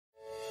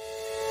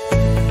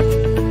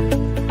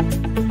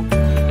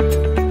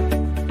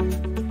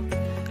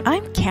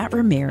Kat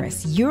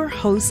Ramirez, your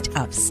host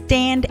of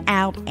Stand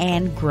Out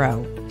and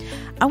Grow.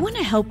 I want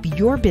to help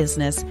your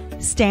business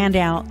stand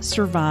out,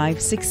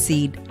 survive,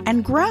 succeed,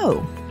 and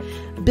grow.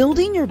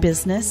 Building your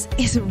business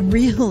is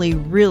really,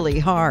 really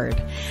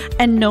hard.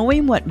 And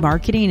knowing what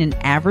marketing and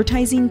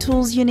advertising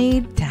tools you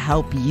need to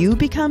help you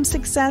become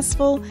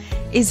successful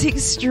is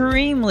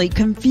extremely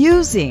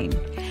confusing.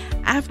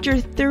 After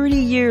 30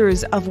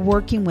 years of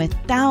working with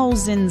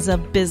thousands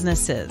of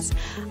businesses,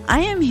 I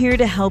am here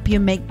to help you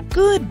make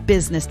good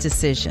business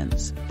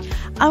decisions.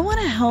 I want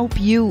to help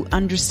you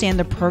understand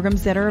the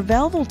programs that are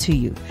available to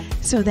you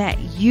so that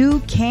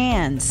you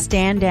can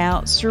stand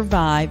out,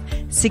 survive,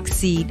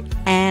 succeed,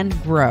 and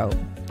grow.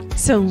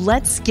 So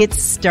let's get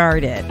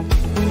started.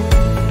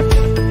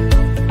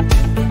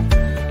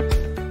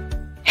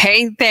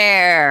 Hey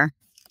there,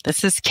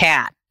 this is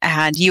Kat.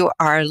 And you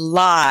are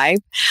live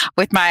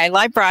with my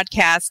live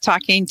broadcast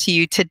talking to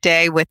you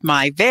today with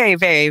my very,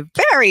 very,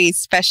 very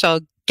special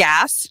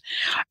guest,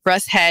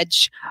 Russ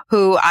Hedge,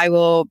 who I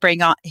will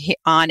bring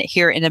on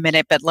here in a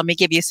minute. But let me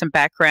give you some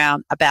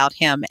background about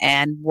him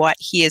and what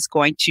he is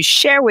going to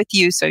share with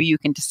you so you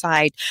can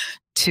decide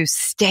to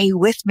stay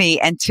with me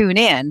and tune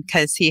in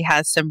because he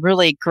has some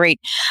really great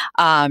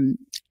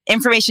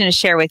information to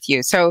share with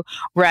you. So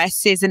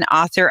Russ is an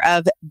author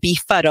of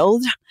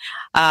Befuddled.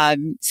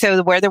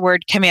 So where the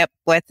word came up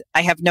with,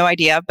 I have no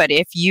idea, but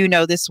if you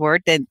know this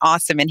word, then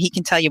awesome. And he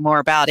can tell you more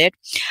about it.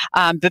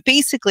 But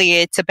basically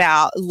it's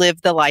about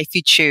live the life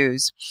you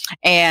choose.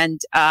 And,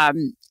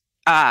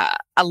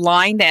 a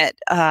line that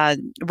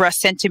Russ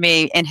sent to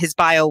me in his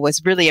bio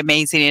was really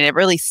amazing, and it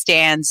really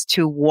stands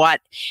to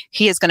what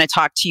he is going to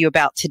talk to you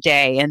about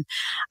today. And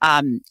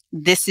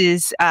this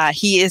is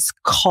he is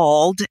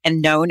called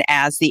and known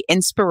as the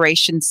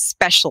Inspiration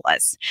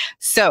Specialist.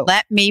 So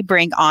let me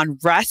bring on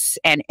Russ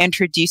and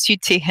introduce you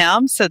to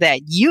him so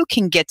that you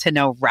can get to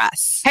know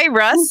Russ. Hey,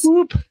 Russ.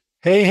 Whoop, whoop.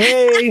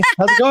 Hey,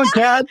 how's it going,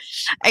 Kat?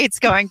 It's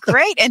going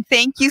great. And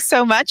thank you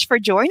so much for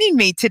joining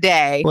me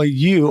today. Well,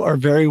 you are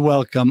very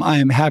welcome. I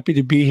am happy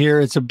to be here.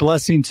 It's a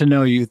blessing to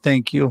know you.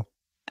 Thank you.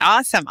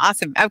 Awesome.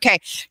 Okay.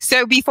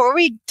 So before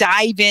we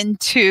dive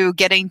into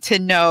getting to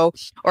know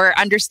or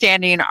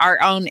understanding our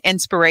own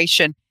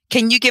inspiration,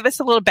 can you give us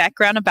a little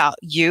background about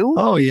you?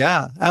 Oh,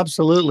 yeah,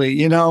 absolutely.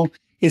 You know,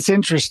 it's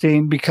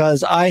interesting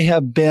because I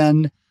have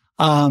been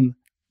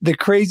the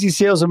crazy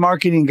sales and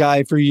marketing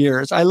guy for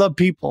years. I love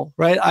people,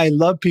 right? I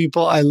love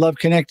people. I love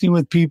connecting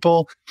with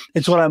people.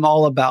 It's what I'm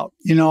all about.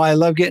 You know, I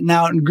love getting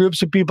out in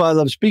groups of people. I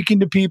love speaking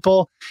to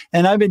people.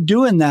 And I've been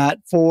doing that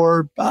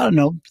for,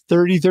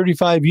 30,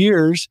 35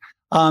 years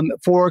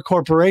for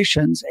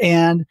corporations.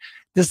 And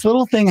this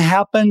little thing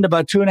happened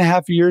about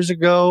 2.5 years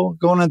ago,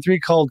 going on 3,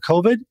 called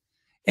COVID.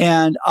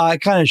 And I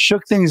kind of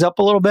shook things up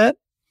a little bit.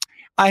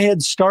 I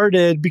had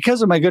started,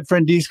 because of my good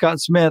friend D.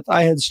 Scott Smith,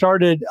 I had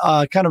started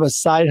kind of a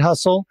side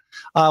hustle.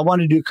 I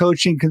wanted to do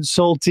coaching,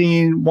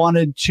 consulting,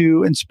 wanted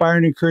to inspire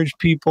and encourage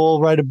people,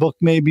 write a book,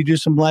 maybe do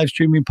some live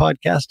streaming,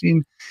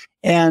 podcasting.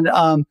 And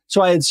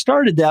so I had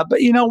started that.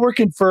 But, you know,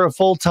 working for a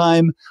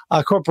full-time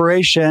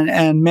corporation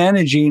and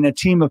managing a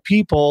team of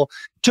people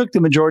took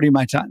the majority of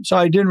my time. So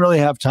I didn't really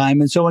have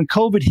time. And so when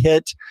COVID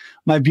hit,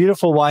 my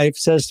beautiful wife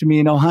says to me,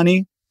 you know,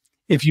 honey,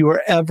 if you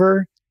were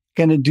ever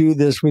going to do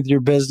this with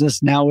your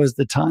business, now is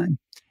the time.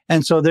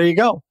 And so there you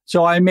go.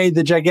 So I made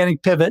the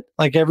gigantic pivot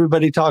like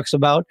everybody talks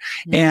about.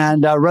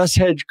 And Russ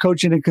Hedge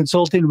Coaching and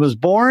Consulting was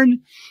born.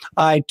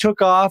 I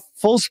took off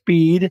full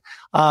speed,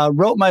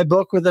 wrote my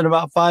book within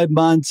about 5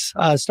 months,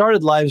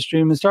 started live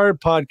streaming, started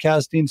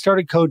podcasting,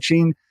 started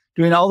coaching,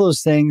 doing all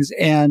those things.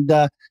 And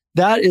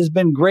that has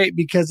been great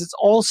because it's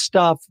all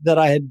stuff that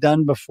I had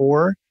done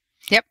before.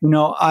 Yep. You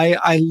know, I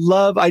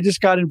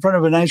just got in front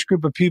of a nice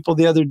group of people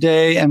the other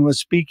day and was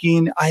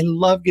speaking. I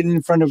love getting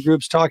in front of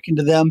groups, talking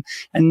to them.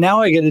 And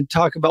now I get to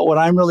talk about what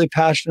I'm really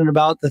passionate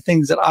about, the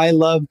things that I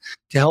love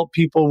to help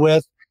people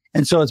with.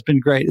 And so it's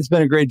been great. It's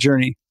been a great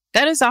journey.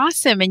 That is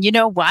awesome. And you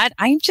know what?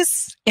 I'm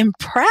just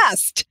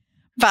impressed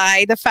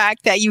by the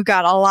fact that you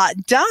got a lot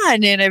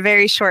done in a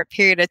very short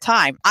period of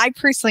time. I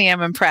personally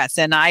am impressed,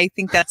 and I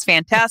think that's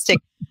fantastic.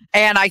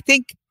 And I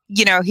think,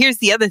 you know, here's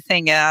the other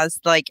thing is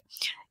like,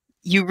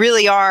 you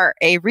really are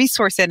a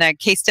resource and a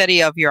case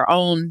study of your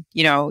own,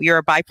 you know, you're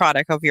a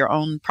byproduct of your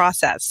own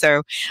process.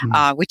 So,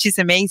 which is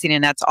amazing.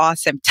 And that's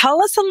awesome.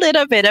 Tell us a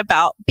little bit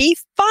about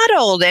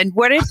Befuddled and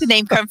where did the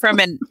name come from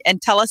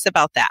and tell us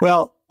about that.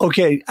 Well,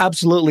 okay,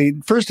 absolutely.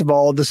 First of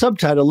all, the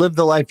subtitle, Live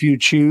the Life You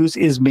Choose,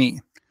 is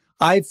me.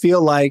 I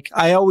feel like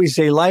I always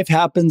say life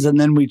happens and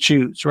then we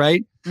choose,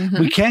 right?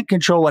 We can't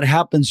control what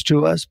happens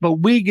to us, but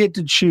we get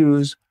to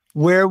choose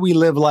where we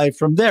live life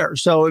from there.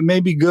 So it may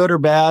be good or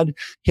bad,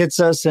 hits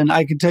us, and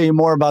I can tell you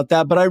more about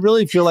that. But I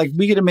really feel like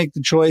we get to make the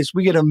choice.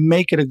 We get to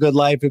make it a good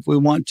life if we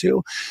want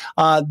to.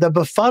 The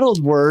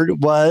befuddled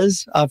word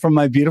was from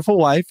my beautiful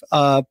wife,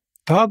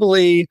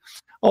 probably,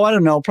 I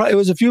don't know, it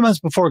was a few months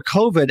before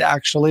COVID,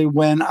 actually,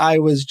 when I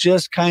was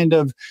just kind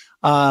of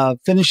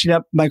finishing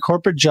up my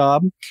corporate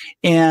job.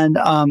 And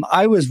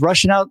I was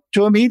rushing out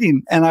to a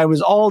meeting and I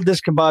was all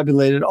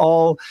discombobulated,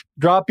 all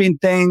dropping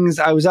things.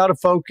 I was out of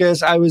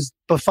focus. I was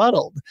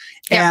befuddled.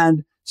 Yeah.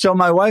 And so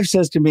my wife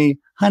says to me,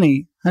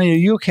 honey, are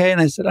you okay?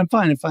 And I said, I'm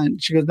fine.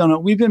 She goes, no,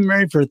 we've been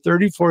married for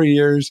 34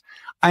 years.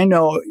 I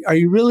know. Are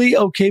you really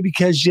okay?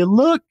 Because you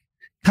look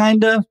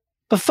kind of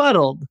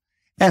befuddled.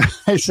 And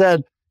I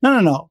said,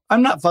 no,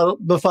 I'm not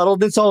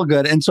befuddled. It's all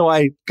good. And so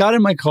I got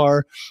in my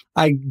car.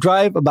 I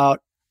drive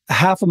about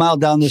half a mile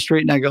down the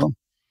street and I go,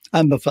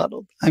 I'm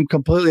befuddled. I'm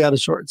completely out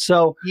of sorts.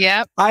 So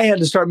I had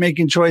to start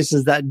making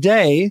choices that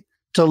day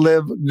to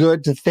live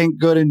good, to think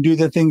good, and do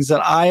the things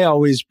that I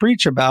always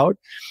preach about.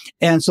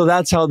 And so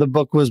that's how the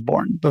book was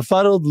born.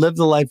 Befuddled, live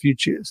the life you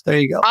choose. There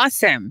you go.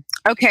 Awesome.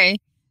 Okay.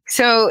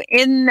 So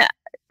in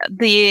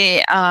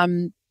the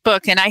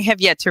book, and I have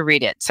yet to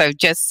read it. So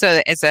just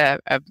so as a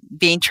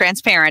being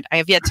transparent, I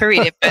have yet to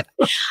read it, but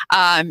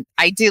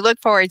I do look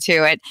forward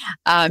to it.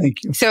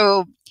 Thank you.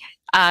 So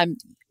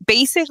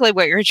basically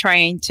what you're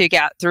trying to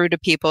get through to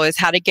people is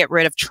how to get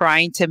rid of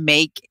trying to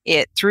make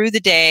it through the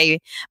day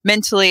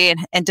mentally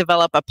and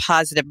develop a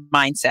positive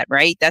mindset,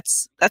 right?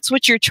 That's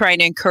what you're trying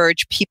to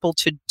encourage people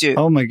to do.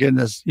 Oh my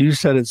goodness. You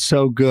said it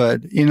so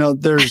good. You know,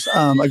 there's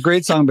a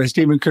great song by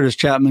Stephen Curtis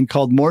Chapman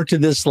called More to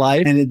This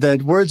Life. And the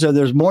words are,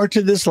 there's more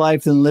to this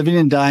life than living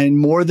and dying,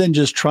 more than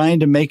just trying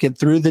to make it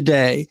through the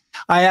day.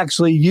 I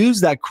actually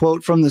use that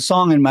quote from the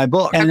song in my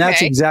book. And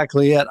that's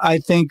exactly it. I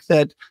think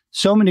that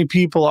so many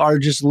people are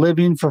just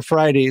living for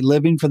Friday,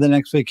 living for the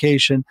next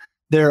vacation.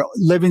 They're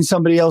living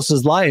somebody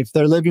else's life.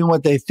 They're living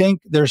what they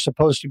think they're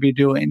supposed to be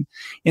doing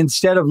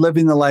instead of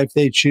living the life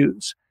they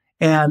choose.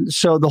 And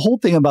so the whole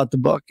thing about the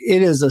book,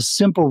 it is a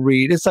simple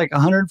read. It's like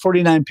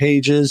 149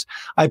 pages.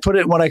 I put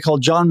it in what I call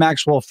John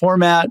Maxwell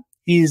format.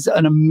 He's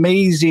an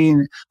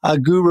amazing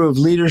guru of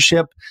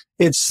leadership.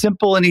 It's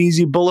simple and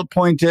easy, bullet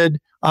pointed,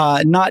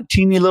 not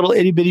teeny little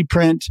itty bitty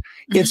print.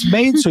 It's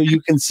made so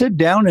you can sit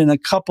down in a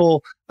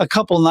couple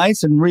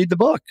nights and read the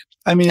book.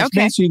 I mean, it's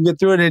made so you can get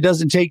through it. And it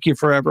doesn't take you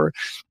forever,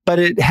 but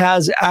it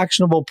has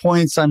actionable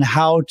points on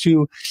how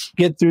to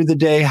get through the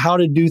day, how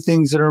to do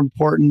things that are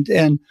important.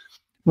 And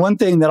one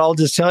thing that I'll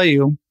just tell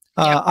you,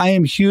 I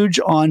am huge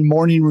on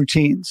morning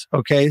routines.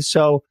 Okay.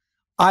 So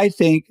I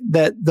think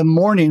that the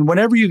morning,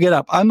 whenever you get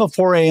up, I'm a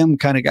 4 a.m.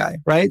 kind of guy,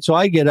 right? So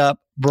I get up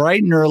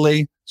bright and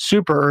early,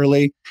 super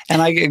early,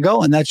 and I get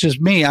going. That's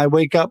just me. I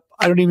wake up.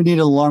 I don't even need an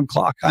alarm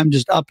clock. I'm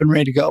just up and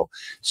ready to go.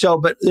 So,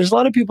 but there's a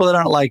lot of people that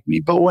aren't like me.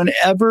 But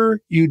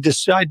whenever you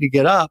decide to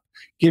get up,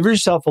 give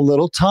yourself a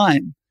little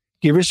time.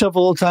 Give yourself a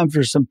little time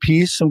for some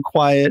peace, some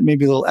quiet,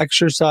 maybe a little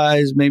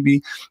exercise,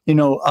 maybe,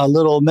 a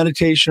little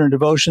meditation or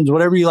devotions,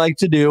 whatever you like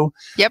to do.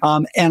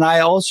 And I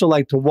also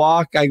like to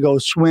walk. I go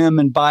swim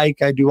and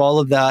bike. I do all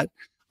of that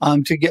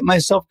to get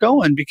myself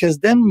going, because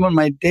then when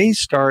my day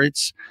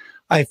starts,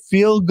 I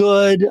feel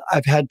good.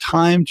 I've had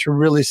time to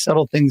really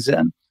settle things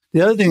in.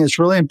 The other thing that's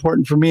really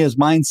important for me is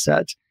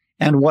mindset.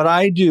 And what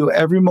I do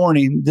every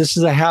morning, this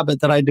is a habit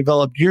that I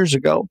developed years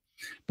ago.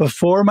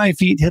 Before my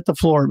feet hit the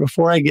floor,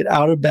 before I get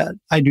out of bed,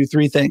 I do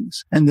 3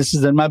 things. And this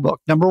is in my book.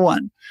 Number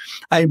 1,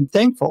 I'm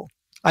thankful.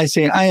 I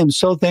say, I am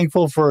so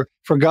thankful for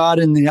God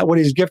and what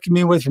he's gifted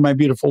me with, for my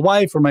beautiful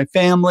wife, for my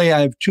family. I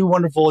have 2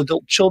 wonderful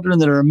adult children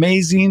that are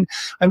amazing.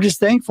 I'm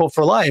just thankful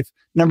for life.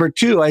 Number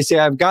 2, I say,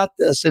 I've got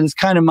this. And it's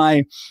kind of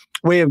my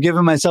way of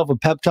giving myself a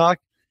pep talk.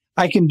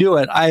 I can do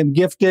it. I am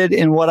gifted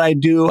in what I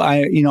do.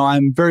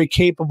 I'm very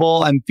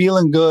capable. I'm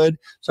feeling good.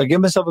 So I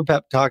give myself a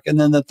pep talk. And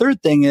then the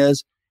third thing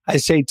is, I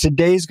say,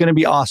 today's going to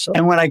be awesome.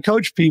 And when I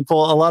coach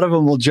people, a lot of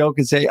them will joke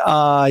and say,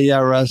 yeah,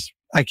 Russ,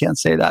 I can't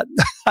say that.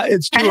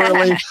 It's too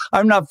early.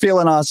 I'm not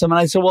feeling awesome. And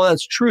I say, well,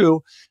 that's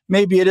true.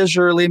 Maybe it is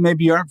early.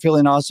 Maybe you aren't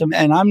feeling awesome.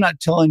 And I'm not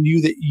telling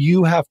you that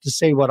you have to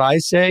say what I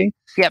say.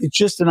 It's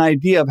just an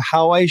idea of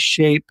how I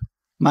shape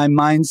my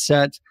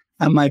mindset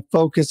and my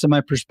focus and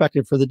my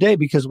perspective for the day.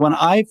 Because when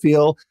I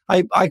feel,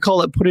 I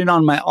call it putting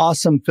on my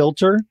awesome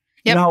filter.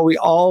 You know how we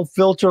all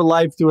filter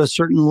life through a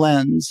certain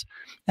lens.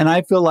 And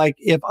I feel like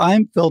if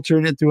I'm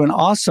filtering it through an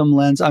awesome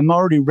lens, I'm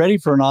already ready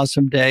for an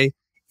awesome day.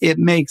 It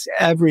makes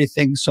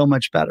everything so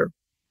much better.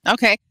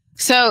 Okay.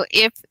 So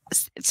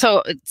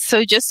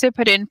just to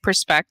put in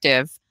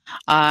perspective,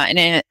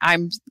 and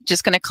I'm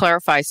just going to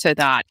clarify so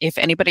that if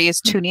anybody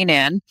is tuning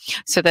in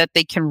so that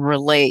they can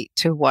relate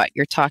to what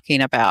you're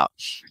talking about.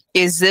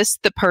 Is this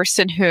the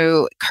person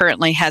who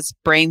currently has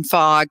brain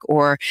fog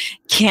or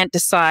can't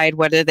decide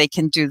whether they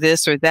can do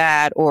this or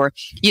that, or,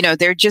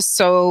 they're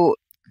just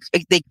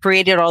they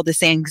created all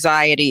this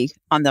anxiety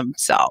on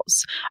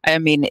themselves? I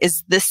mean,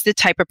 is this the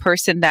type of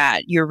person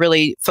that you're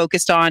really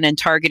focused on and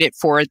targeted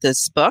for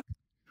this book?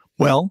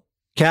 Well,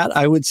 Kat,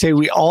 I would say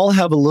we all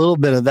have a little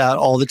bit of that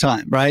all the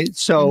time, right?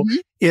 So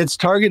it's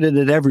targeted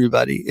at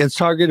everybody. It's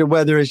targeted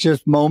whether it's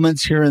just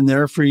moments here and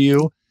there for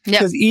you.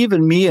 Because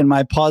even me and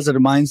my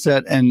positive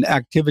mindset and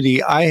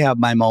activity, I have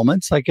my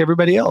moments like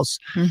everybody else.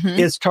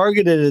 It's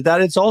targeted at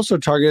that. It's also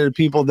targeted at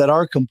people that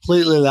are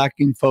completely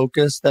lacking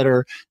focus, that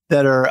are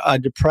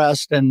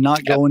depressed and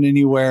not going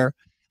anywhere.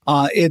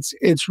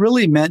 It's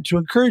really meant to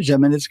encourage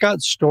them, and it's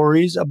got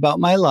stories about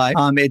my life.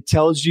 It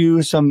tells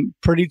you some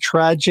pretty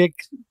tragic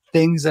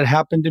things that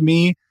happened to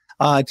me.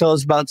 It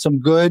tells about some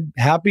good,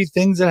 happy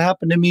things that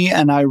happened to me,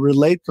 and I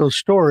relate those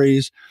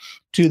stories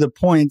to the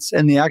points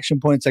and the action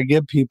points I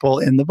give people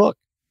in the book.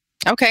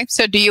 Okay,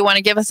 so do you want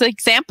to give us an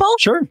example?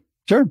 Sure.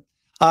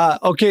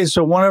 Okay,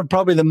 so one of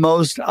probably the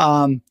most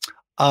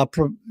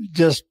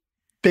just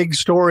big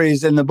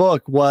stories in the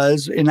book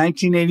was in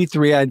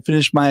 1983. I'd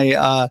finished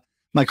my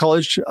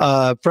college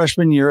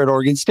freshman year at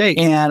Oregon State,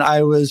 and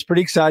I was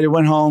pretty excited.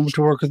 Went home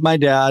to work with my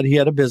dad. He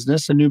had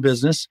a new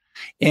business,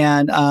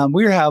 and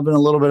we were having a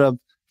little bit of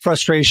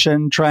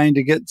frustration trying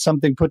to get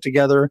something put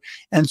together.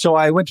 And so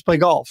I went to play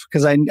golf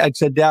because I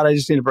said, Dad, I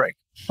just need a break.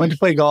 Went to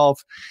play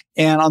golf.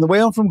 And on the way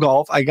home from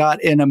golf, I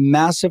got in a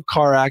massive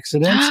car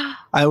accident.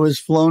 I was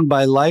flown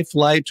by Life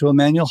Flight to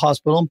Emmanuel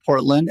Hospital in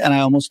Portland, and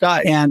I almost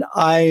died. And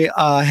I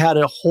had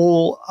a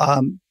whole,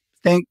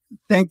 thank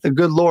the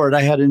good Lord,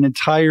 I had an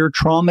entire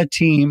trauma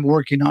team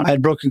working on it. I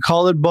had broken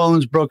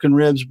collarbones, broken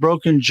ribs,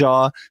 broken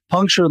jaw,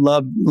 punctured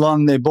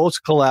lung. They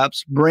both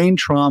collapsed, brain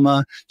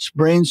trauma,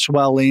 brain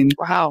swelling.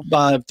 Wow.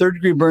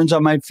 3rd-degree burns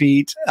on my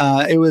feet.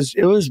 It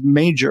was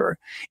major.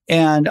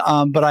 And,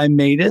 but I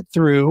made it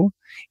through.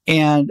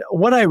 And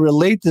what I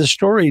relate this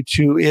story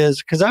to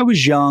is because I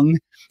was young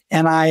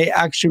and I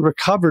actually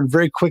recovered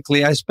very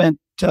quickly. I spent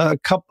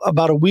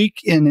about a week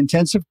in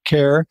intensive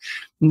care.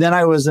 And then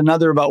I was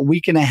another about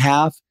week and a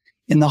half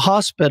in the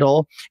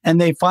hospital. And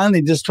they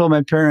finally just told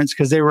my parents,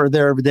 because they were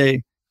there every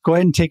day, go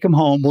ahead and take them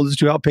home. We'll just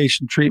do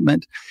outpatient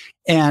treatment.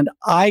 And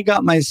I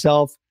got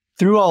myself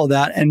through all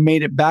that and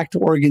made it back to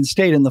Oregon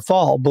State in the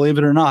fall, believe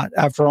it or not,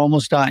 after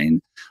almost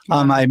dying.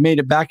 I made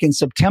it back in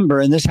September,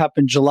 and this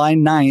happened July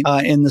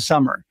 9th in the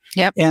summer.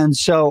 Yep. And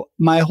so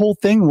my whole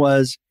thing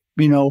was,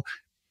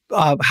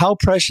 how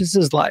precious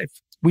is life?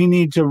 We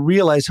need to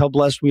realize how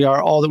blessed we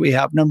are, all that we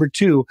have. Number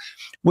 2,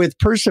 with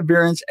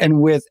perseverance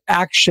and with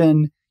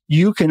action,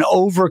 you can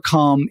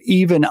overcome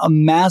even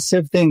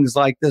massive things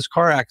like this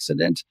car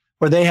accident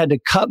where they had to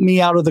cut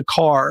me out of the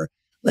car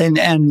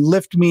and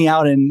lift me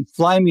out and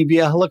fly me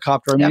via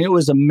helicopter. I mean, It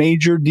was a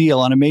major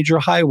deal on a major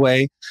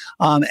highway.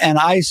 And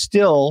I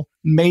still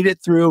made it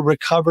through,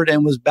 recovered,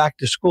 and was back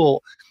to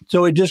school.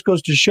 So it just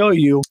goes to show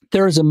you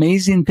there's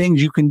amazing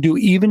things you can do,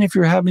 even if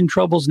you're having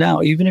troubles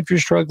now, even if you're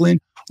struggling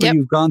or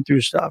you've gone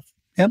through stuff.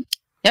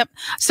 Yep.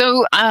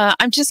 So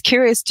I'm just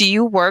curious, do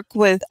you work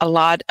with a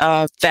lot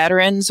of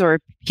veterans or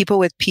people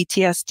with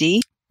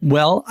PTSD?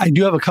 Well, I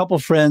do have a couple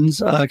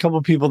friends, a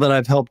couple people that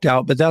I've helped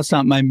out, but that's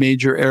not my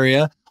major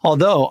area.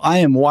 Although I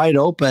am wide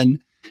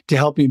open to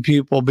helping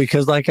people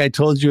because like I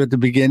told you at the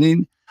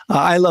beginning,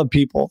 I love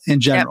people in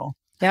general.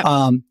 Yep.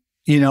 And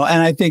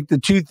I think the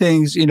two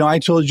things, I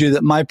told you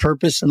that my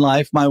purpose in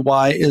life, my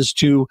why is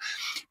to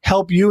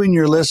help you and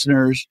your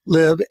listeners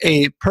live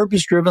a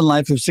purpose-driven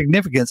life of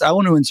significance. I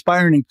want to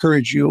inspire and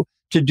encourage you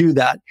to do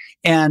that.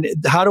 And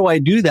how do I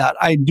do that?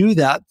 I do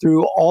that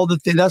through all the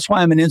things. That's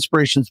why I'm an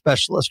inspiration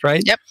specialist,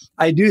 right? Yep.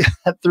 I do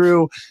that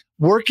through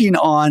working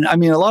on,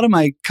 a lot of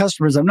my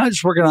customers, I'm not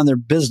just working on their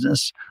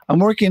business. I'm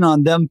working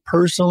on them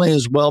personally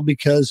as well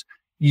because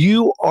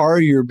you are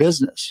your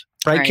business,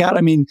 right,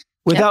 Kat?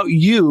 Without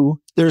you,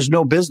 there's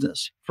no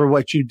business for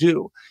what you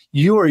do.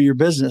 You are your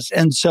business.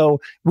 And so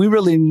we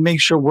really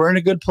make sure we're in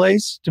a good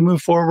place to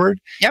move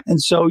forward. Yep.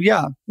 And so,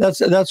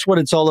 that's what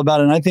it's all about.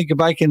 And I think if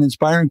I can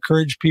inspire,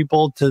 encourage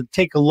people to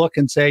take a look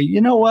and say,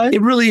 you know what,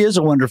 it really is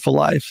a wonderful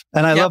life.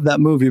 And I love that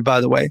movie, by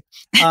the way.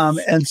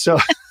 And so...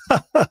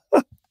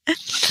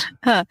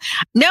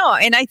 No,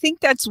 and I think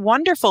that's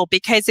wonderful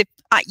because if,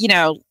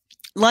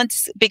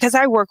 because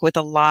I work with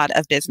a lot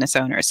of business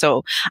owners,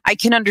 so I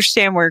can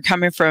understand where you're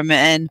coming from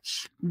and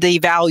the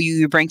value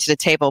you bring to the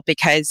table.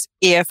 Because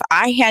if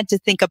I had to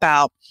think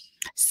about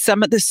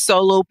some of the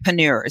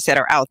solopreneurs that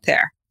are out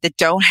there that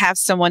don't have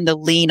someone to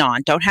lean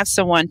on, don't have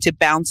someone to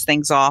bounce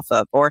things off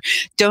of, or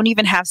don't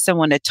even have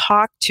someone to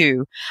talk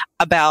to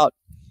about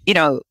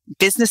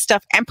business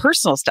stuff and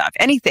personal stuff,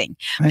 anything,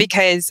 right?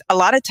 Because a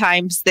lot of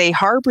times they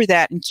harbor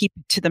that and keep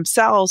it to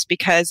themselves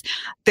because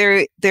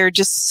they're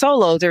just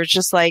solo. They're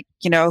just like,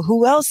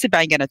 who else am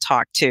I going to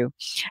talk to?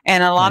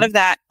 And a lot of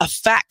that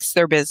affects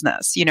their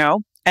business,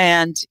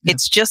 and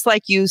it's just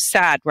like you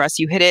said, Russ,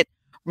 you hit it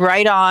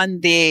right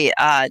on the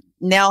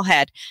nail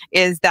head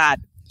is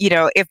that,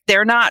 if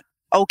they're not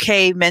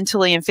okay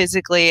mentally and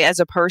physically as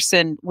a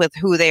person with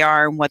who they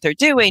are and what they're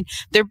doing,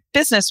 their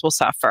business will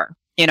suffer,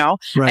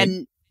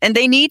 Right. And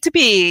they need to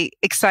be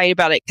excited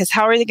about it because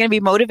how are they going to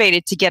be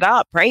motivated to get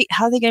up, right?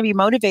 How are they going to be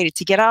motivated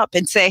to get up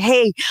and say,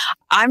 hey,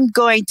 I'm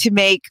going to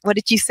make, what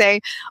did you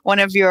say? One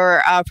of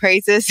your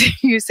praises,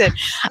 you said,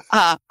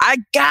 I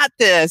got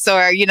this,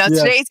 or,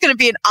 today's going to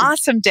be an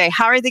awesome day.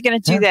 How are they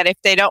going to do that if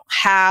they don't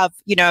have,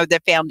 the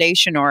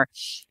foundation or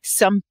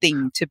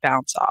something to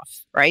bounce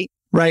off, right?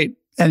 Right.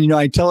 And,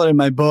 I tell it in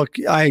my book,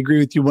 I agree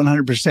with you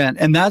 100%.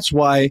 And that's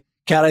why,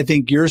 Kat, I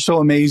think you're so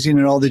amazing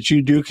in all that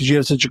you do because you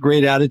have such a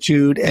great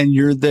attitude and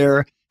you're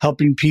there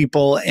helping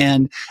people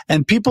and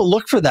people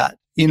look for that.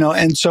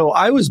 And so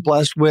I was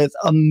blessed with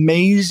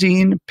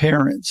amazing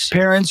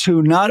parents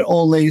who not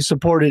only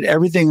supported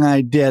everything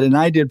I did, and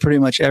I did pretty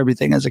much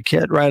everything as a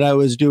kid, right? I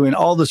was doing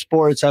all the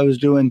sports. I was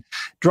doing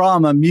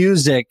drama,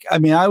 music. I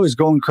mean, I was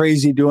going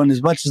crazy doing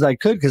as much as I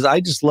could because I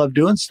just loved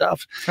doing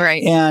stuff.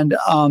 Right. And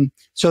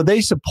so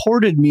they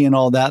supported me in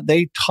all that.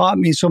 They taught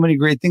me so many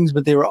great things,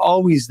 but they were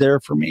always there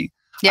for me.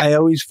 Yep. I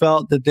always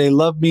felt that they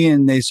loved me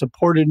and they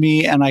supported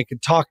me and I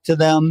could talk to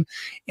them.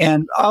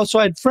 And also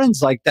I had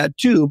friends like that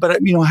too. But,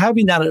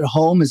 having that at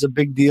home is a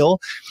big deal.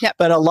 Yep.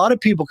 But a lot of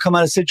people come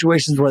out of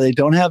situations where they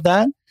don't have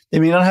that. They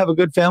may not have a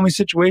good family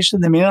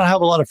situation. They may not have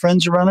a lot of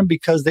friends around them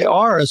because they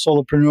are a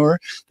solopreneur.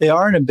 They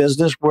are in a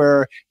business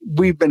where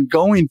we've been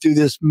going through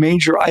this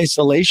major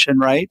isolation,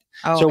 right?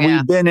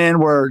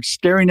 We're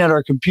staring at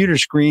our computer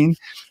screen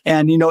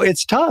and,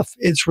 it's tough.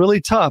 It's really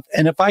tough.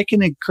 And if I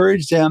can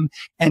encourage them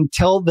and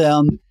tell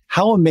them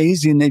how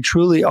amazing they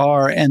truly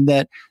are and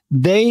that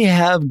they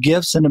have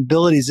gifts and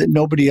abilities that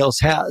nobody else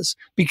has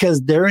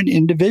because they're an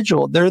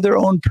individual. They're their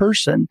own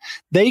person.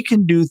 They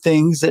can do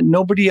things that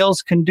nobody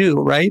else can do,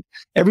 right?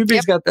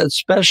 Everybody's got that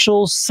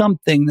special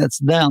something that's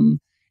them.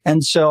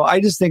 And so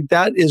I just think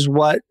that's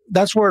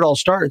where it all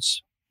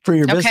starts for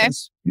your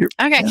business.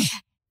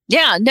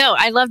 No,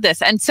 I love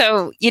this. And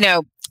so,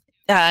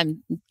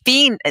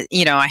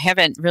 I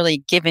haven't really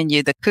given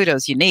you the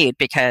kudos you need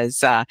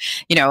because,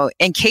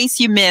 in case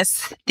you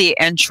miss the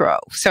intro.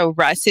 So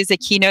Russ is a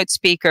keynote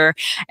speaker,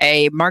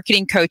 a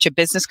marketing coach, a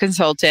business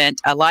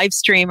consultant, a live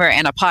streamer,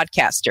 and a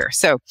podcaster.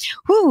 So,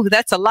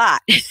 that's a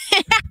lot.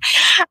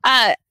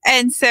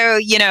 And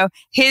so,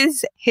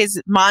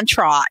 his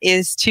mantra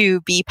is to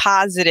be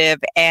positive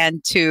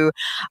and to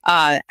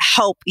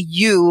help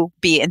you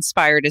be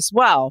inspired as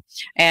well.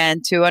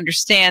 And to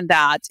understand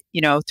that,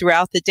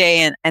 throughout the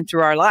day and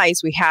through our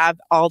lives, we have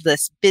all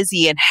this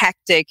busy and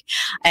hectic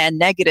and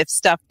negative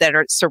stuff that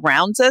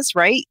surrounds us,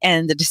 right?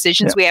 And the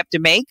decisions we have to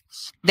make,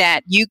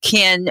 that you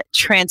can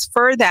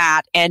transfer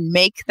that and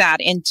make that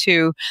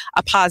into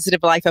a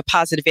positive life, a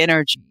positive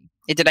energy.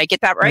 Did I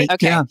get that right?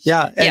 Okay.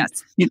 Yeah. And,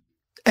 yes.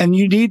 And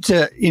you need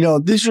to,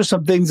 these are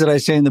some things that I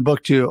say in the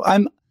book too.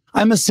 I'm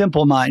a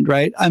simple mind,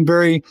 right?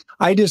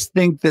 I just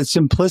think that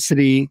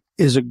simplicity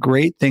is a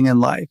great thing in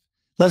life.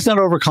 Let's not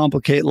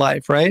overcomplicate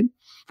life, right?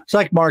 It's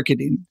like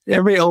marketing.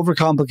 Everybody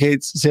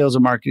overcomplicates sales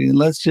and marketing.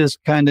 Let's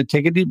just kind of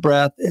take a deep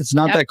breath. It's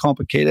not that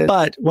complicated.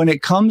 But when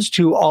it comes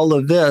to all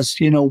of this,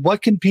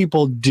 what can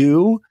people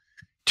do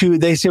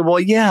they say, well,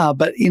 yeah,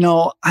 but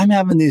I'm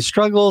having these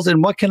struggles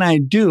and what can I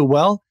do?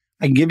 Well,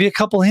 I can give you a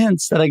couple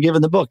hints that I give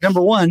in the book.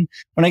 Number one,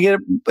 when I get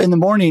up in the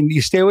morning,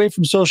 you stay away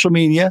from social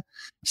media,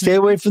 stay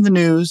away from the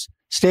news,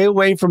 stay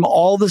away from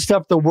all the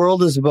stuff the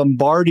world is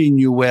bombarding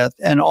you with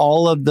and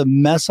all of the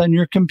mess on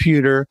your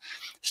computer.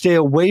 Stay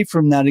away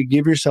from that and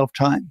give yourself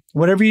time.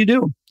 Whatever you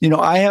do.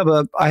 I have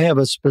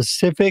a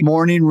specific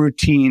morning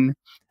routine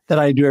that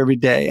I do every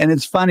day. And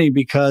it's funny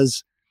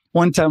because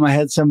one time I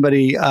had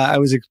somebody, I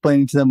was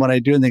explaining to them what I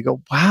do and they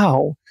go,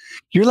 wow,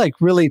 you're like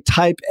really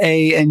type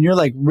A and you're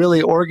like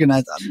really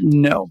organized.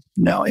 No.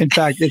 In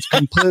fact, it's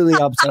completely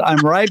opposite. I'm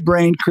right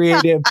brain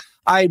creative.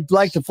 I'd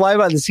like to fly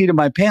by the seat of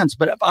my pants,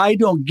 but if I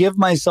don't give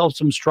myself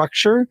some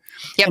structure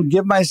and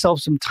give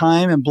myself some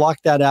time and block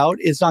that out,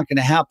 it's not going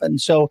to happen.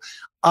 So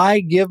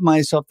I give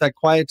myself that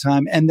quiet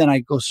time. And then I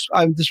go,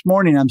 this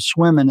morning I'm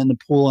swimming in the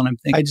pool and I'm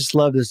thinking, I just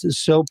love this. It's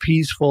so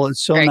peaceful.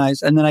 It's so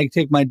nice. And then I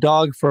take my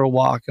dog for a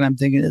walk and I'm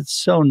thinking, it's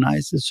so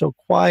nice. It's so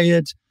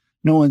quiet.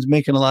 No one's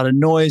making a lot of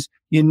noise.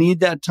 You need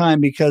that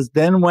time because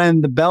then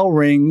when the bell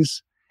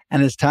rings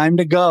and it's time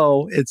to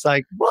go, it's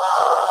like,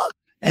 whoa,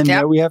 and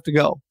there we have to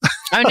go.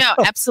 Oh, no,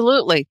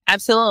 absolutely.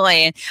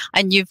 Absolutely.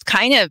 And you've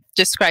kind of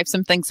described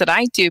some things that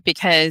I do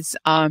because,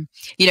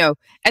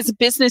 as a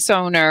business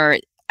owner,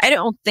 I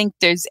don't think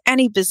there's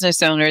any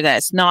business owner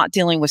that's not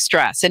dealing with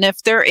stress. And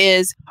if there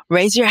is,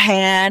 raise your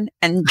hand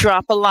and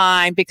drop a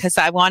line because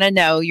I want to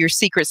know your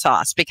secret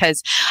sauce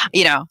because,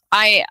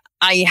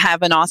 I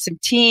have an awesome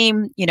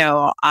team.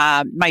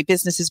 My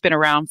business has been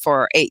around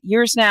for 8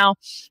 years now,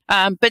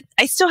 but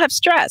I still have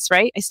stress,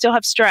 right? I still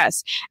have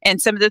stress. And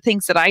some of the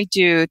things that I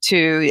do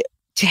to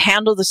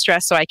handle the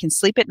stress so I can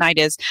sleep at night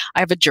is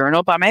I have a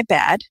journal by my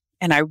bed.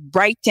 And I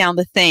write down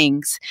the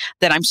things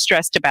that I'm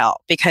stressed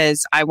about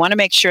because I want to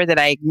make sure that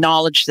I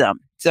acknowledge them.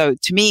 So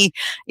to me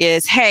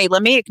is, hey,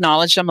 let me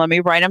acknowledge them. Let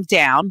me write them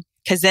down.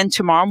 Because then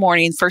tomorrow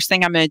morning, first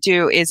thing I'm going to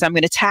do is I'm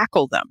going to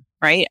tackle them,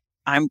 right?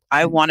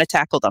 I want to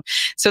tackle them.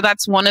 So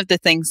that's one of the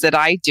things that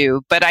I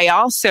do. But I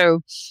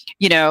also,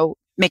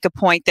 make a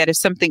point that if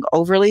something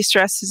overly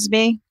stresses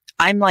me,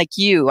 I'm like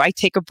you. I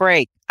take a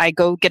break. I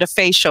go get a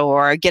facial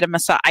or I get a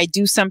massage. I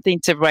do something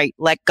to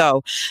let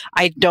go.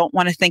 I don't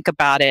want to think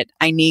about it.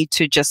 I need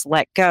to just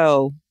let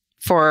go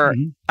for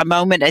a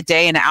moment, a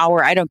day, an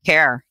hour. I don't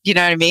care. You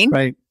know what I mean?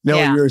 Right. No,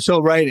 you're so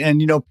right.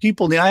 And,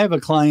 I have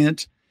a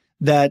client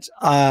that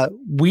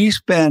we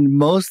spend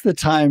most of the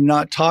time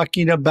not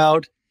talking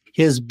about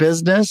his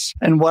business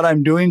and what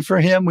I'm doing for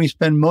him. We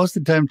spend most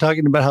of the time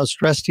talking about how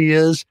stressed he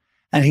is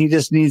and he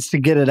just needs to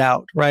get it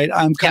out, right?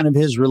 I'm kind of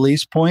his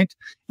release point.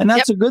 And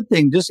that's a good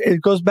thing. Just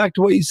it goes back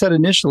to what you said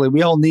initially.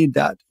 We all need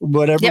that,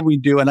 whatever we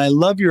do. And I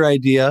love your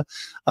idea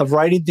of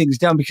writing things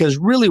down, because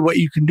really what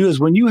you can do is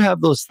when you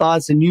have those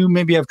thoughts and you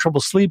maybe have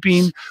trouble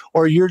sleeping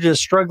or you're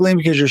just struggling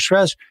because you're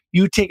stressed,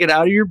 you take it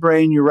out of your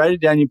brain, you write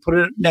it down, you put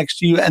it next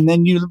to you, and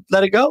then you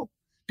let it go,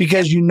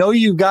 because you know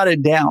you've got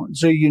it down.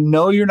 So you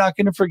know you're not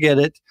going to forget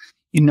it.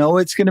 You know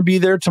it's going to be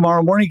there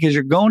tomorrow morning because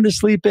you're going to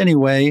sleep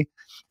anyway.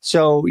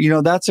 So,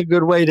 that's a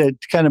good way to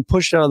kind of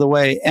push it out of the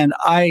way. And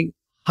I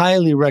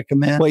highly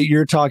recommend what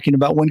you're talking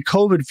about. When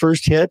COVID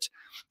first hit,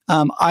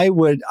 I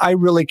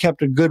really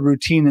kept a good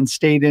routine and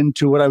stayed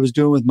into what I was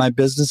doing with my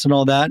business and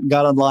all that, and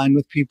got online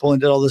with people and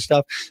did all this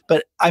stuff.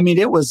 But I mean,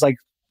 it was like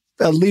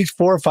at least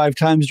 4 or 5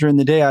 times during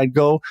the day, I'd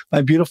go,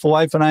 my beautiful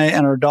wife and I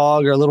and our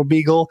dog, our little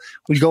beagle,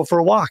 we'd go for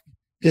a walk.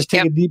 Just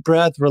take a deep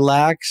breath,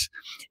 relax.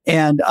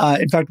 And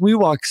in fact, we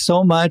walk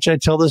so much. I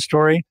tell this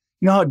story.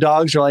 You know how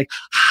dogs are like,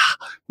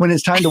 when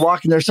it's time to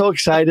walk and they're so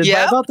excited.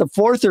 By about the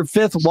 4th or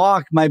 5th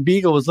walk, my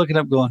beagle was looking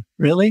up going,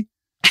 really?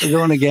 We're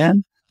going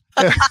again?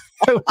 I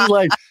was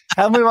like,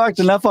 haven't we walked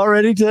enough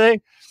already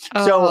today?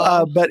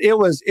 So, but it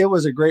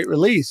was a great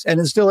release, and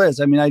it still is.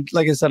 I mean,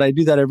 like I said, I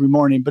do that every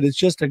morning, but it's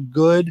just a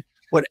good,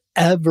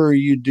 whatever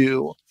you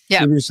do,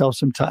 give yourself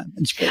some time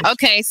and space.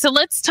 Okay. So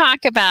let's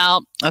talk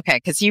about,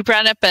 because you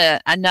brought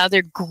up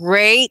another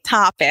great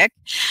topic,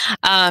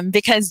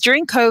 because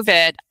during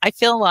COVID, I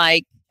feel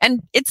like, and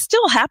it's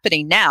still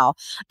happening now,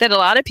 that a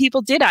lot of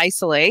people did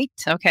isolate.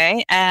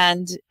 Okay.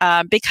 And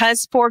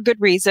because for good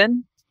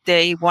reason,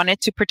 they wanted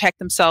to protect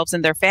themselves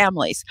and their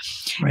families.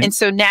 Right. And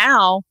so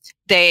now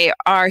they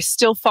are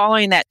still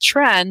following that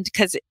trend,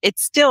 because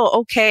it's still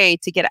okay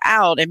to get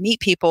out and meet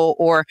people,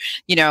 or,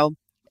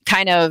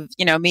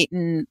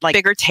 meeting like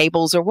bigger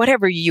tables or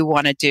whatever you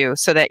want to do,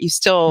 so that you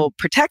still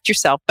protect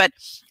yourself. But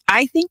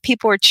I think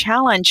people are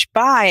challenged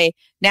by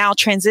now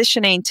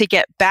transitioning to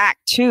get back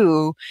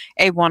to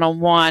a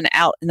one-on-one,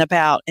 out and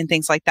about and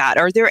things like that.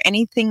 Are there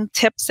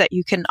tips that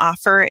you can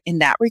offer in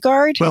that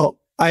regard? Well,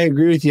 I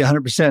agree with you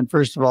 100%,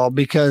 first of all,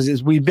 because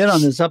as we've been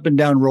on this up and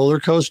down roller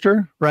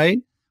coaster, right?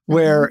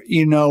 Where,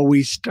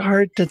 we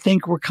start to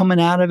think we're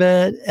coming out of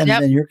it, and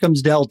then here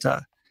comes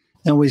Delta.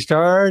 And we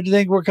start to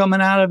think we're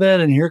coming out of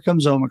it, and here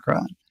comes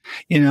Omicron.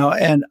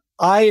 And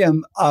I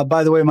am,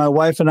 by the way, my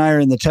wife and I are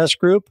in the test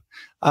group.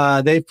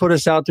 They've put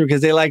us out there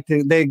because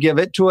they give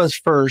it to us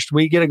first.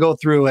 We get to go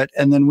through it,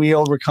 and then we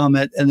overcome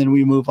it, and then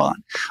we move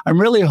on. I'm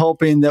really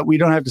hoping that we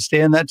don't have to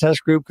stay in that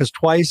test group, because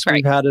twice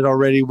we've had it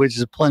already, which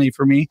is plenty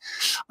for me.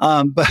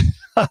 But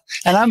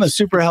and I'm a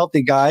super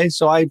healthy guy,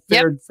 so I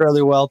fared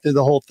fairly well through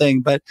the whole thing.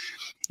 But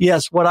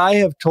yes, what I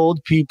have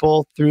told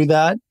people through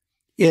that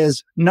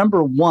is,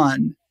 number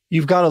one,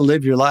 you've got to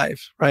live your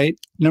life, right?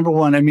 Number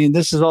one, I mean,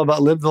 this is all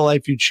about live the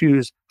life you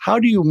choose. How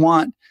do you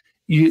want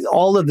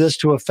all of this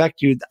to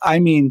affect you? I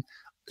mean,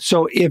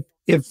 so if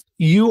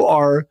you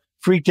are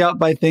freaked out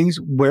by things,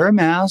 wear a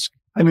mask.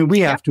 I mean,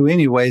 we have to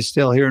anyway,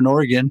 still here in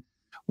Oregon.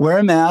 Wear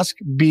a mask,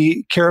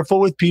 be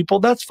careful with people.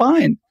 That's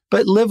fine,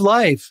 but live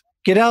life.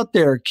 Get out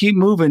there, keep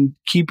moving,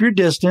 keep your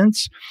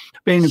distance.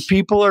 I mean, if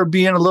people are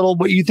being a little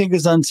what you think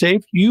is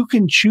unsafe, you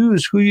can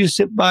choose who you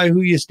sit by,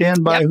 who you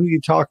stand by, who you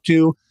talk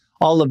to.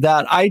 All of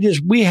that.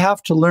 We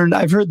have to learn.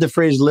 I've heard the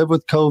phrase live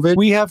with COVID.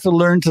 We have to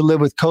learn to live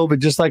with COVID,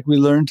 just like we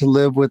learned to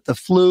live with the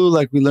flu,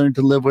 like we learned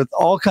to live with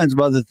all kinds of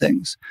other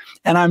things.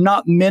 And I'm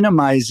not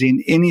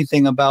minimizing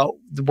anything about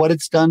what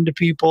it's done to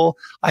people.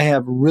 I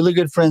have really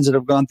good friends that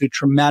have gone through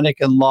traumatic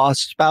and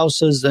lost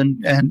spouses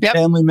and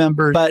family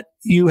members. But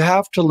you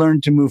have to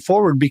learn to move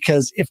forward,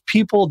 because if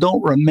people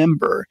don't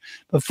remember,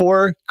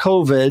 before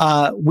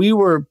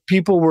COVID,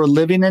 people were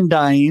living and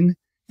dying.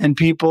 And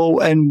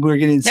we're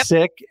getting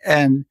sick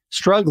and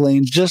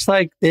struggling just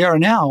like they are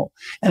now.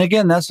 And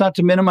again, that's not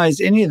to minimize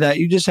any of that.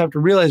 You just have to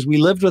realize we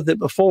lived with it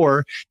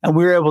before, and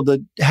we were able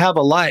to have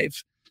a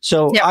life.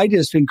 So I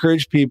just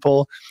encourage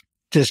people,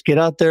 just get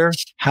out there,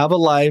 have a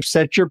life,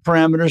 set your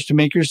parameters to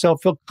make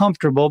yourself feel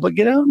comfortable, but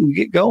get out and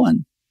get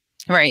going.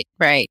 Right,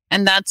 right.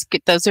 And that's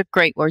good. Those are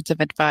great words of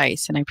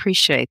advice, and I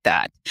appreciate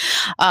that.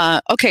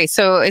 Okay,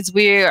 so as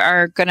we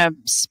are going to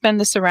spin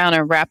this around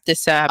and wrap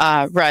this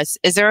up, Russ,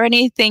 is there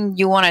anything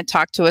you want to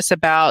talk to us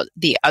about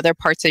the other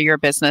parts of your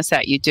business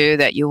that you do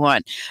that you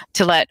want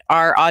to let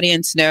our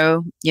audience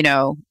know,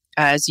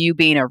 as you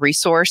being a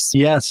resource?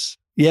 Yes,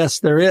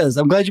 there is.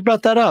 I'm glad you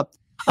brought that up.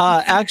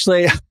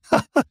 Actually,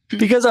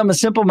 because I'm a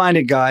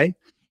simple-minded guy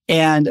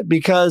and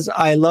because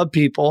I love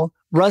people,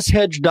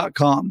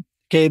 russhedge.com.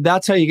 Okay,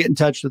 that's how you get in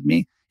touch with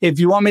me. If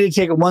you want me to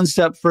take it one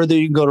step further,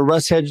 you can go to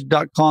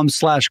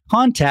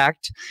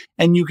russhedge.com/contact,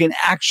 and you can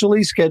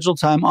actually schedule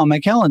time on my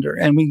calendar,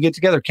 and we can get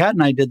together. Kat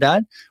and I did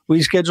that.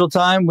 We scheduled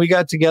time, we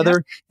got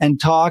together and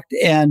talked.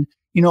 And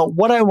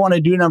what I want to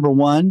do, number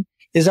one,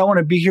 is I want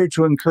to be here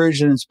to encourage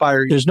and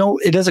inspire.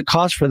 It doesn't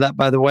cost for that,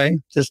 by the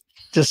way. Just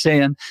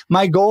saying.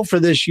 My goal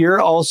for this year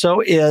also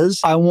is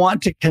I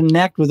want to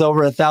connect with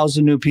over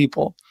 1,000 new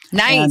people.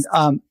 Nice.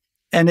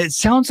 And it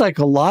sounds like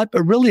a lot,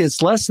 but really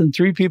it's less than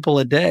 3 people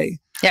a day.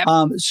 Yep.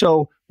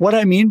 So what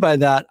I mean by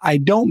that, I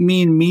don't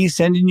mean me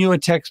sending you a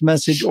text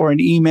message or an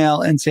email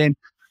and saying,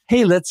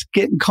 hey, let's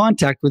get in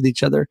contact with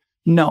each other.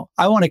 No,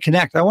 I want to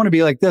connect. I want to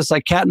be like this,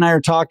 like Kat and I are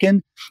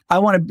talking. I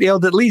want to be able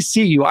to at least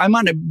see you. I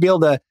want to be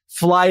able to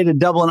fly to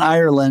Dublin,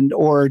 Ireland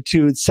or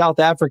to South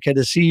Africa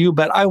to see you,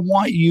 but I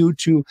want you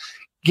to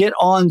get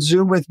on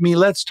Zoom with me.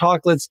 Let's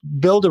talk. Let's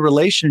build a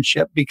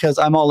relationship because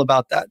I'm all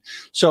about that.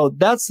 So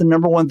that's the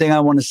number one thing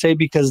I want to say,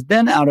 because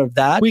then out of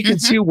that, we can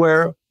see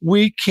where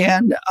we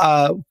can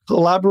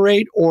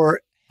collaborate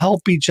or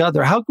help each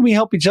other. How can we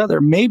help each other?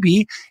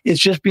 Maybe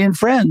it's just being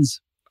friends.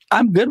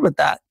 I'm good with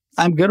that.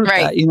 I'm good with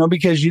that,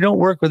 because you don't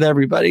work with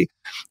everybody.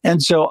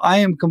 And so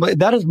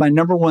that is my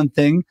number one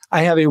thing.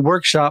 I have a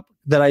workshop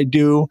that I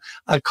do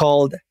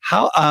called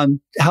how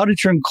to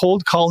turn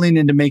cold calling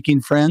into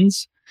making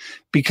friends,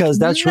 because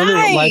that's really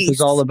what life is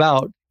all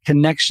about,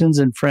 connections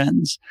and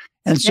friends.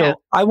 And so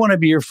I want to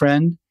be your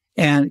friend.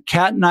 And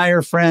Kat and I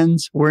are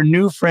friends. We're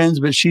new friends,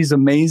 but she's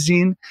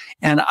amazing.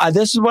 And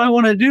this is what I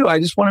want to do. I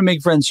just want to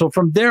make friends. So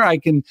from there, I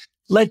can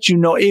let you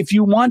know if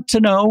you want to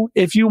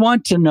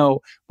know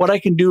what I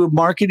can do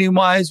marketing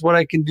wise, what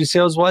I can do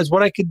sales wise,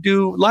 what I could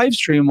do live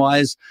stream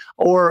wise,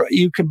 or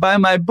you can buy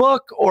my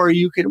book, or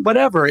you can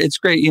whatever. It's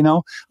great.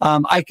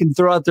 I can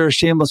throw out there a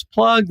shameless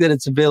plug that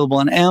it's available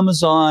on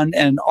Amazon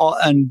and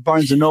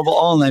Barnes and Noble,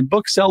 all online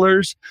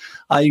booksellers.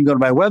 You can go to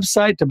my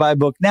website to buy a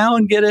book now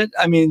and get it.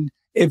 I mean,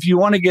 if you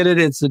want to get it,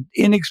 it's an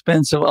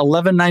inexpensive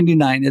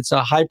 $11.99. It's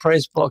a high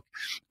price book,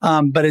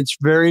 but it's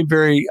very,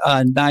 very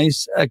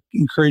nice,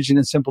 encouraging,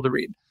 and simple to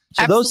read.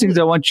 So those things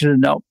I want you to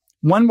know.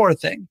 One more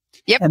thing,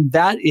 and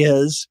that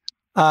is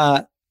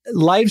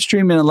live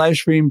streaming and live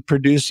stream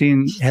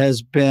producing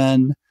has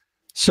been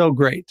so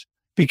great,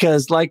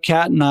 because like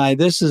Kat and I,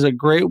 this is a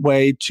great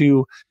way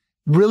to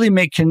really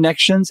make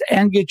connections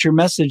and get your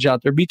message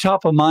out there. Be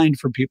top of mind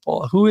for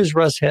people. Who is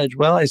Russ Hedge?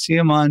 Well, I see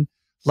him on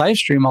live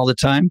stream all the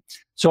time.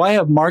 So I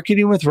have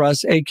Marketing with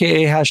Russ,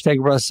 aka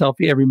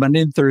 #RussSelfie, every Monday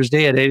and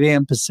Thursday at 8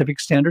 a.m. Pacific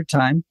Standard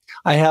Time.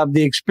 I have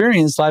The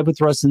Experience Live with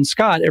Russ and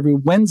Scott every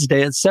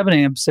Wednesday at 7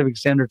 a.m. Pacific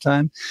Standard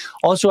Time.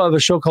 Also, I have a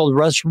show called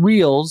Russ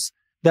Reels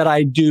that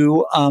I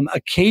do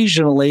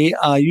occasionally,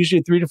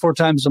 usually 3 to 4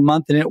 times a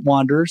month, and it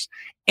wanders.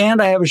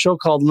 And I have a show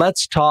called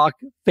Let's Talk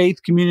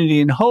Faith,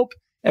 Community, and Hope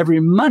every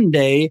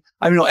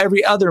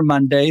other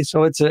Monday.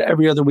 So it's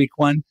every other week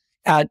one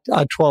at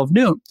 12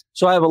 noon.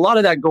 So I have a lot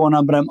of that going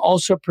on, but I'm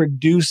also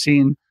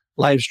producing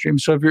live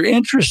streams. So if you're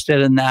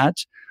interested in that,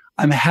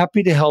 I'm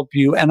happy to help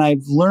you. And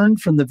I've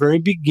learned from the very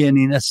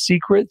beginning a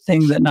secret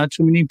thing that not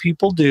too many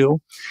people do,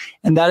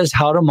 and that is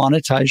how to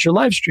monetize your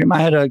live stream.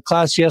 I had a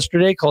class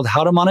yesterday called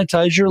How to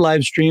Monetize Your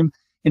Live Stream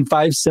in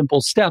 5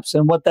 Simple Steps.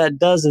 And what that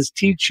does is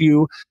teach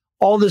you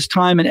all this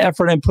time and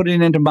effort I'm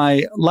putting into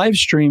my live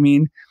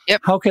streaming.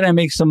 How can I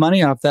make some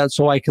money off that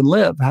so I can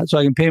live, so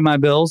I can pay my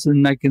bills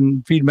and I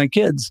can feed my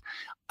kids?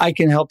 I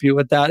can help you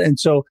with that. And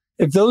so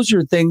if those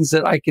are things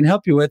that I can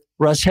help you with,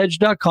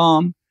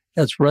 russhedge.com.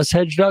 That's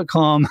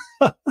russhedge.com.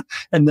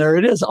 And there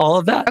it is, all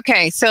of that.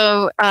 Okay.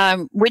 So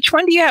which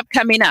one do you have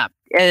coming up?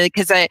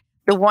 Because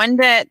the one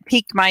that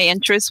piqued my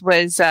interest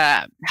was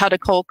how to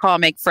cold call,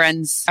 make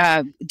friends.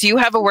 Do you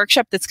have a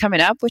workshop that's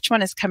coming up? Which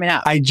one is coming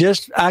up? I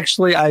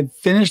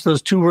finished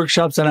those 2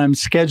 workshops that I'm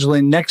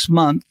scheduling next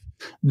month.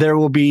 There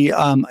will be,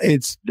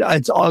 it's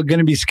all going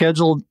to be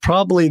scheduled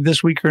probably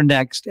this week or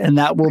next. And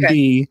that will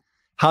be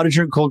how to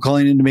turn cold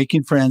calling into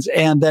making friends.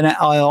 And then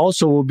I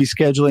also will be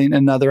scheduling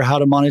another how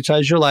to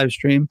monetize your live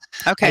stream.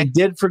 I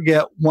did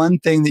forget one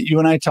thing that you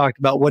and I talked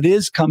about. What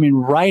is coming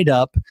right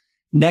up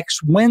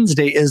next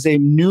Wednesday is a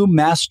new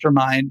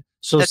mastermind.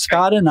 So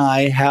Scott and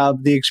I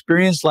have the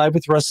Experience Live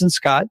with Russ and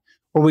Scott,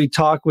 where we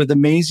talk with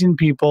amazing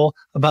people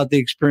about the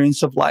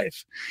experience of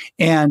life.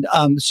 And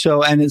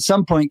and at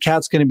some point,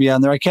 Kat's going to be on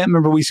there. I can't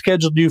remember. We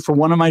scheduled you for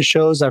one of my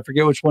shows. I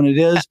forget which one it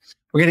is.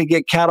 We're going to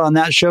get Kat on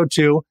that show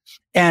too.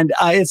 And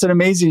it's an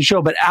amazing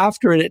show. But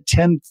after it at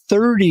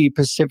 10:30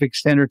 Pacific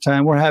Standard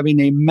Time, we're having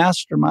a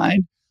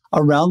mastermind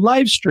around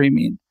live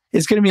streaming.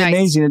 It's going to be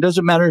amazing. It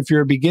doesn't matter if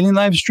you're a beginning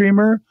live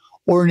streamer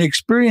or an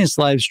experienced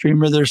live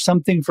streamer. There's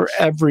something for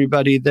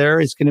everybody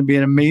there. It's going to be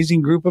an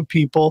amazing group of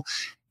people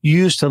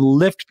used to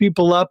lift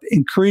people up,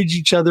 encourage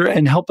each other,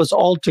 and help us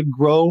all to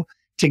grow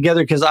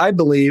together. Because I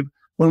believe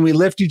when we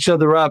lift each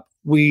other up,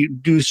 we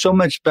do so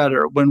much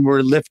better when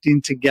we're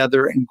lifting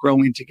together and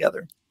growing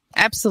together.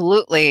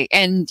 Absolutely.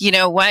 And you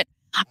know what?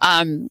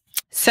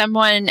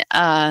 Someone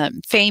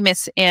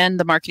famous in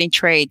the marketing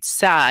trade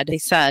said,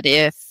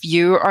 if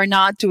you are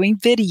not doing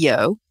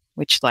video,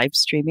 which live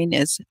streaming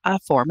is a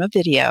form of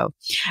video,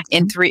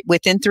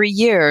 within 3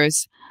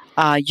 years,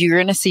 you're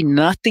going to see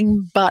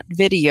nothing but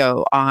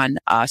video on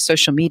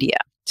social media.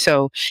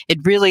 So it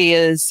really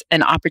is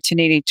an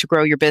opportunity to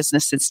grow your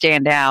business and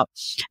stand out,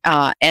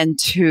 and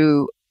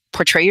to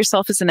portray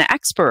yourself as an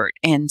expert,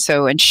 and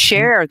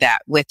share that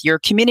with your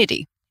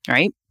community,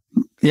 right?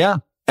 Yeah.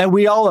 And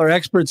we all are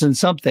experts in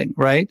something,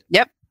 right?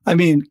 Yep. I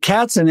mean,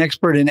 Kat's an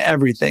expert in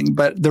everything,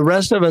 but the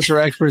rest of us are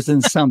experts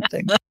in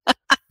something.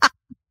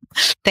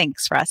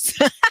 Thanks, Russ.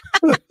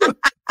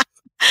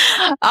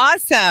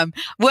 Awesome.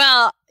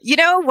 Well, you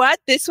know what?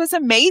 This was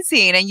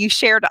amazing. And you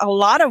shared a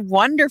lot of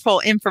wonderful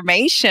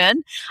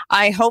information.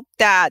 I hope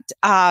that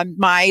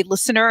my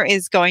listener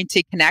is going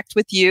to connect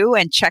with you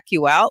and check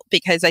you out,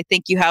 because I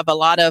think you have a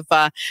lot of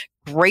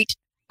great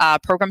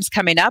programs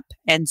coming up.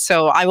 And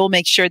so I will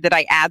make sure that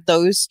I add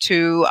those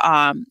to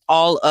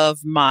all of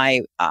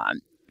my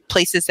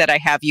places that I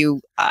have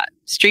you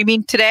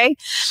streaming today,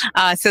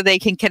 so they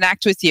can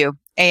connect with you.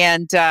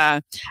 And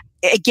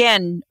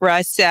again,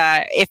 Russ,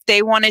 if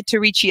they wanted to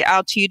reach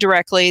out to you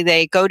directly,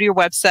 they go to your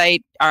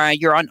website.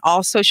 You're on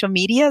all social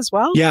media as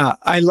well? Yeah,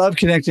 I love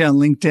connecting on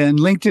LinkedIn.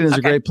 LinkedIn is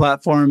a great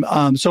platform.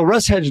 So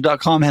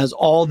russhedge.com has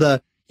all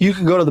you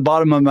can go to the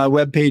bottom of my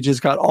webpage. It's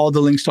got all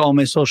the links to all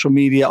my social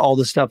media, all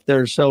the stuff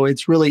there. So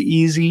it's really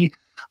easy.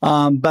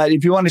 But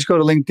if you want to just go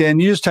to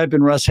LinkedIn, you just type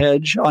in Russ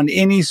Hedge on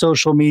any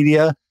social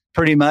media,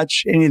 pretty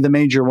much any of the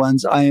major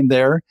ones. I am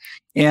there.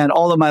 And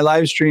all of my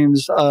live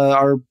streams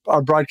are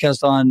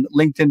broadcast on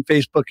LinkedIn,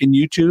 Facebook, and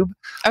YouTube.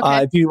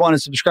 If you want to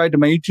subscribe to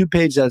my YouTube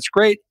page, that's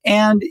great.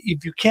 And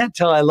if you can't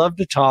tell, I love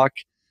to talk.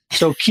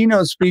 So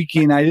keynote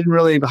speaking, I didn't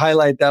really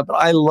highlight that, but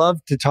I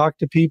love to talk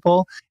to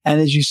people. And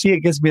as you see,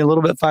 it gets me a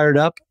little bit fired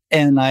up,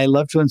 and I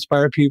love to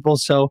inspire people.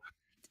 So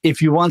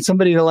if you want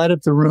somebody to light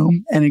up the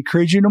room and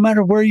encourage you, no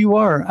matter where you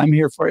are, I'm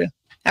here for you.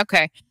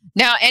 Okay.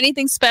 Now,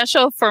 anything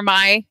special for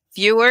my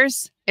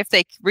viewers if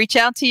they reach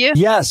out to you?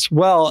 Yes.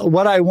 Well,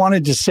 what I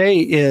wanted to say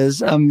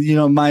is,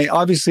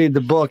 obviously the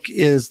book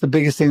is the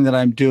biggest thing that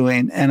I'm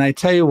doing. And I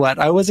tell you what,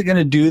 I wasn't going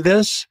to do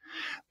this,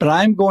 but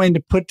I'm going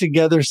to put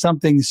together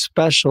something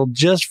special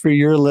just for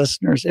your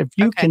listeners. If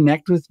you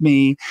connect with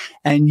me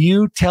and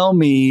you tell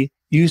me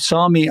you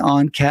saw me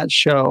on Kat's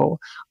show,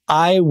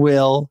 I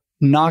will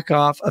knock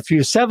off a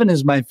few. 7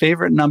 is my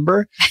favorite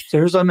number. So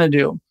here's what I'm going to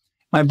do.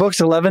 My book's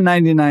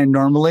 $11.99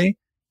 normally.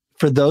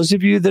 For those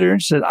of you that are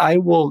interested, I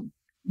will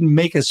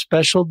make a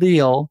special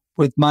deal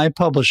with my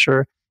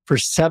publisher for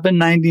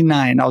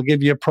 $7.99. I'll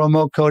give you a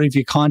promo code if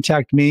you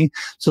contact me.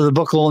 So the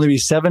book will only be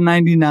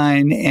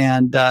 $7.99,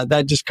 and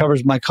that just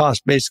covers my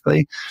cost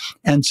basically.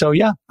 And so,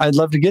 yeah, I'd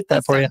love to get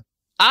that for you.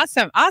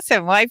 Awesome.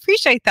 Awesome. Well, I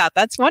appreciate that.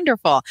 That's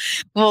wonderful.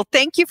 Well,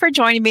 thank you for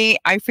joining me.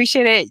 I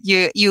appreciate it.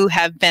 You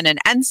have been an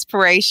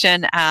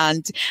inspiration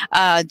and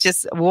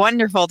just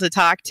wonderful to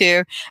talk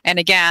to. And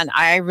again,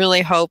 I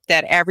really hope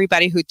that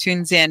everybody who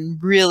tunes in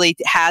really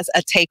has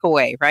a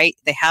takeaway, right?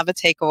 They have a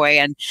takeaway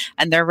and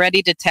they're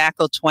ready to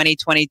tackle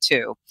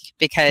 2022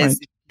 because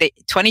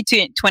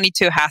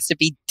 2022 has to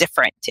be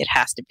different. It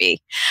has to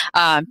be.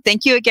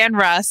 Thank you again,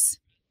 Russ.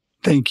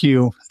 Thank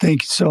you.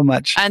 Thank you so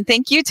much. And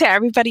thank you to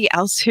everybody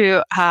else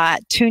who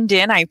tuned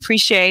in. I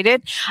appreciate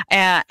it.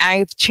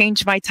 I've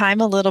changed my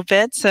time a little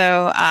bit.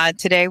 So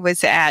today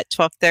was at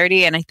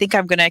 12:30, and I think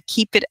I'm going to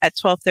keep it at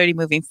 12:30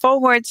 moving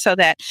forward so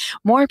that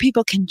more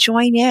people can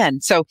join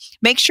in. So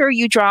make sure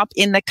you drop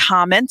in the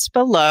comments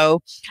below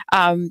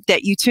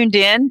that you tuned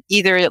in,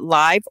 either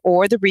live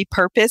or the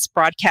repurposed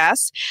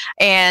broadcast,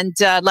 and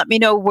let me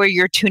know where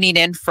you're tuning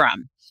in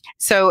from.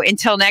 So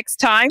until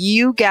next time,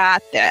 you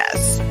got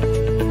this.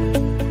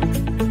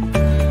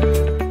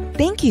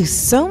 Thank you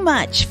so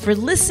much for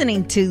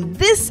listening to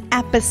this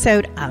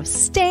episode of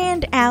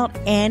Stand Out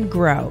and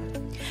Grow.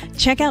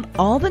 Check out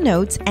all the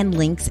notes and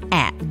links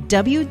at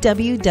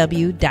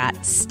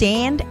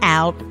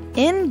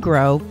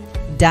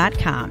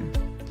www.standoutandgrow.com.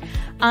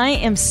 I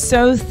am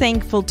so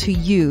thankful to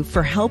you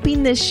for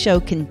helping this show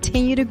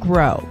continue to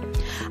grow.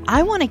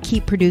 I want to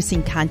keep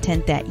producing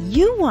content that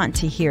you want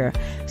to hear,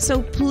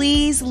 so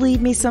please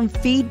leave me some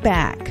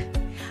feedback.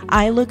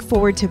 I look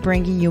forward to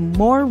bringing you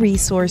more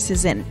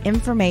resources and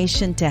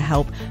information to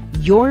help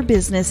your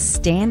business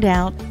stand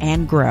out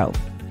and grow.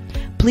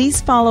 Please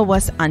follow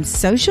us on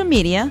social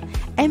media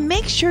and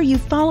make sure you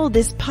follow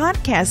this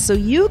podcast so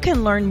you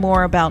can learn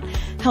more about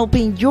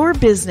helping your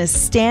business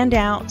stand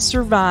out,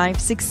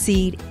 survive,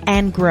 succeed,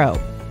 and grow.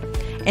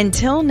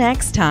 Until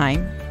next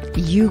time,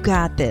 you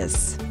got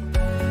this.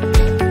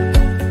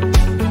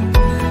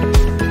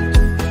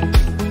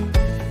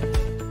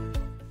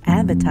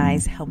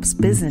 Advertise helps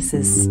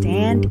businesses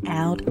stand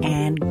out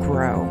and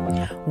grow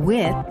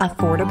with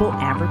affordable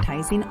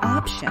advertising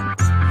options.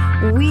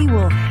 We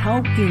will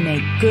help you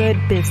make good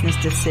business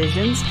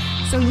decisions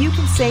so you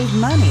can save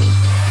money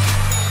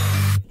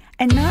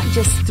and not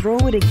just throw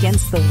it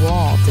against the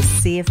wall to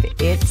see if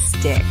it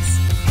sticks.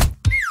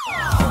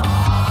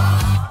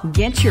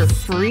 Get your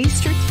free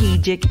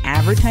strategic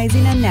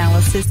advertising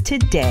analysis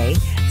today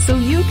so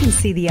you can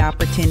see the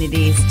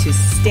opportunities to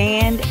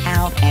stand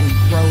out and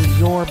grow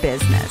your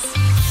business.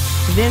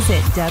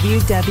 Visit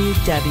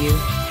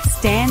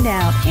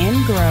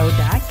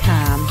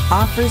www.standoutandgrow.com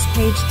offers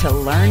page to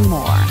learn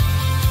more.